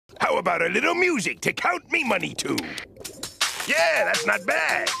How about a little music to count me money to? Yeah, that's not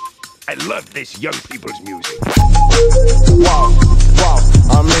bad. I love this young people's music. Wow, wow,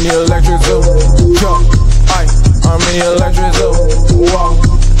 I'm in the electric zoo. Yo, I'm in the electric zoo. Wow,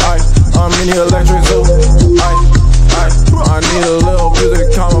 I'm in the electric zoo. I need a little music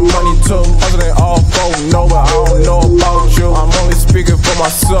to count my money too. Hustling all folk know, but I don't know about you. I'm only speaking for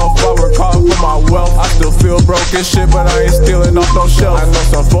myself, I work hard for my wealth. I still feel broke as shit, but I ain't stealing off no shelf. I know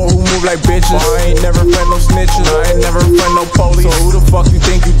some folk who move like bitches, but I ain't never friend no snitches. I ain't never friend no police. So who the fuck you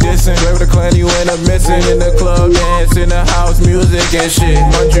think you dissing? Play with the clan, you end up missing. In the club, dance, in the house, music and shit.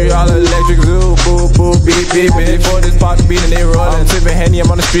 Montreal electric zoo, boo boo, beep beep. Before this pot beat and they rollin'. I'm tipping Henny,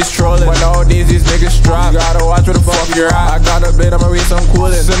 I'm on the streets trolling. But nowadays these niggas drop. You gotta watch where the fuck you're at. I got a bit, I'ma read some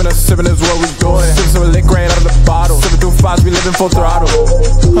coolin'. Sippin' is what we doing. Sippin' some liquor right out of the bottle. Sippin' too fast, we living full throttle.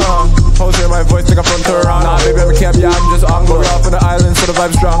 Hoes hear my voice, think I'm from Toronto. Nah, baby, I'm a cab, yeah, I'm just Anglo. We're off in the island, so the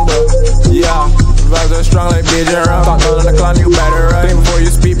vibe's strong though. Yeah, the vibes are strong like BJ Ram. Talk down on the clan, you better run. Think before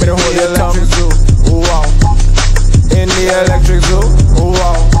you speak, better hold your tongue. Wow. In the electric zoo.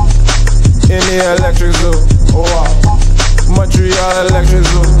 Wow. In the electric zoo. Wow. Montreal electric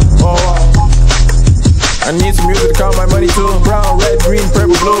zoo. Wow. I need some music to count my money too. Brown, red, green,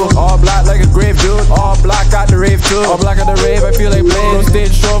 purple, blue. All black like a grave, dude. All black at the rave too. All black at the rave, I feel like Blade. No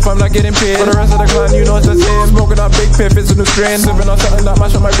stage show if I'm not getting paid. For the rest of the clan, you know it's the same. Smoking on big piff, it's a new strain. Sipping on something that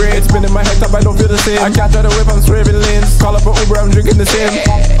mash on my brain. It's been in my head top, I don't feel the same. I can't try to whip, I'm swerving lanes. Call up an Uber, I'm drinking the same.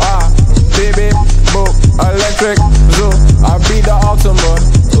 Baby, boo, electric zoo. I beat the Ultima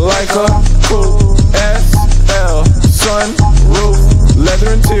like a cool SL. Sun roof,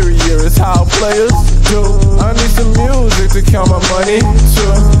 leather interior is how players do. I need some music to count my money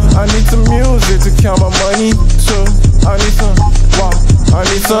too. I need some music to count my money too. I need some, wow, I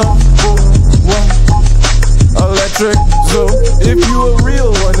need some, woo, wow. Electric zoo. If you a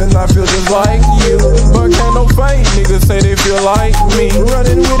real one, then I feel just like you. But can't no fake niggas say they feel like me.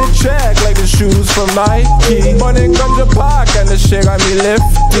 Running with a check like the shoes from Nike. Burning ganja park and the shit got me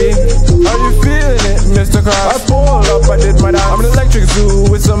lifty. Are you feeling it, Mr. Cross? I pulled up, I did my dance. I'm an electric zoo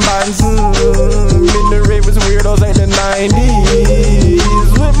with some bands.